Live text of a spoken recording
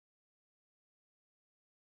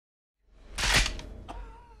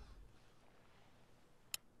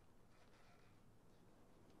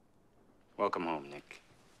Welcome home, Nick.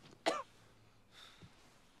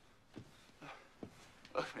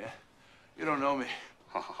 Look, man, you don't know me.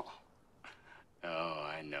 Oh,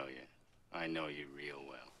 I know you. I know you real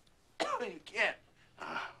well. You can't.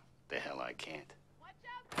 The hell I can't. Watch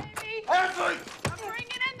out, baby! Ashley! I'm bringing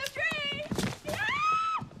in the tree! Yeah!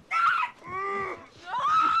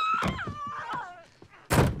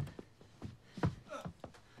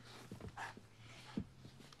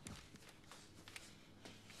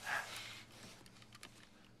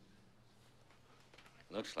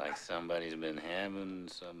 Looks like somebody's been having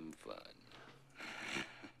some fun.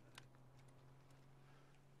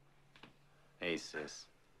 Hey, sis.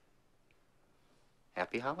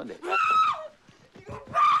 Happy holidays. You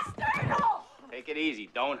bastard! Take it easy.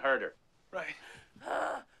 Don't hurt her. Right.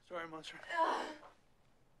 Sorry, monster.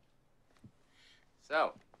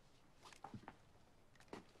 So,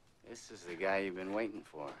 this is the guy you've been waiting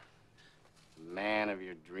for. The man of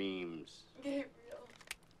your dreams. Gabriel,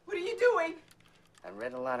 what are you doing? I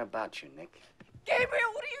read a lot about you, Nick.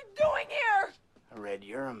 Gabriel, what are you doing here? I read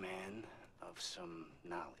you're a man of some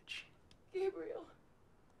knowledge. Gabriel.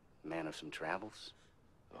 Man of some travels.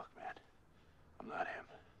 Look, man, I'm not him.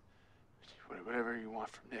 Whatever you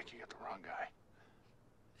want from Nick, you got the wrong guy.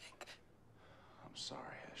 Nick. I'm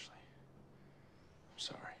sorry, Ashley. I'm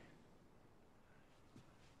sorry.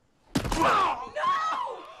 No!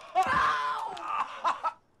 No!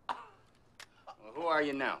 Well, who are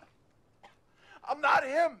you now? I'm not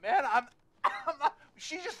him, man. I'm not.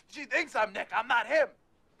 She thinks I'm Nick. I'm not him.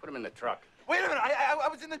 Put him in the truck. Wait a minute. I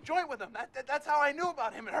was in the joint with him. That's how I knew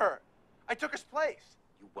about him and her. I took his place.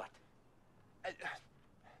 You what?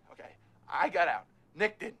 Okay, I got out.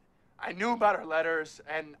 Nick didn't. I knew about her letters,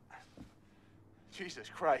 and Jesus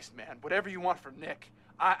Christ, man. Whatever you want from Nick,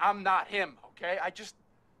 I'm not him. Okay? I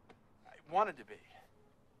wanted to be.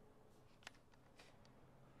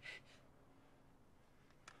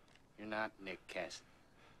 You're not Nick Cassidy.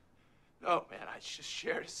 No, man. I just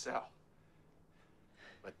shared a cell.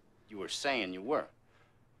 But you were saying you were.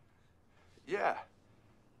 Yeah.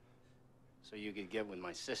 So you could get with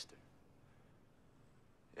my sister.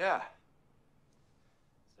 Yeah.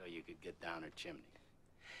 So you could get down her chimney.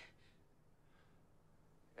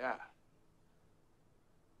 Yeah.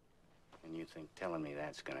 And you think telling me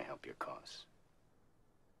that's gonna help your cause?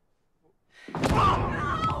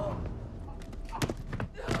 No!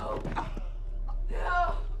 No!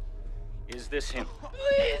 No! Is this him?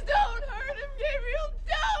 Please don't hurt him, Gabriel!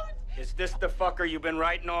 Don't! Is this the fucker you've been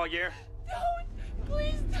writing all year? Don't!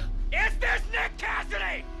 Please don't! Is this Nick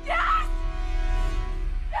Cassidy? Yes!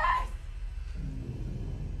 Yes!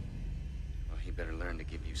 Well, he better learn to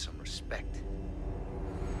give you some respect.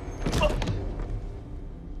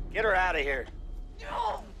 Get her out of here.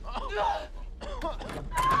 No! No!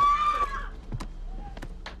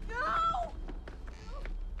 No!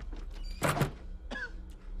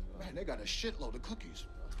 Man, they got a shitload of cookies.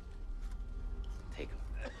 Take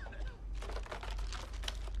them.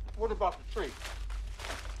 What about the tree?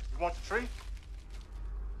 You want the tree?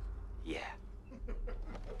 Yeah.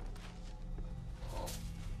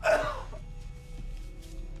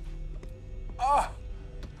 Oh!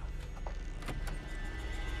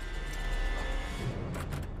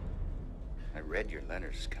 I read your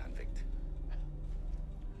letters, Connie.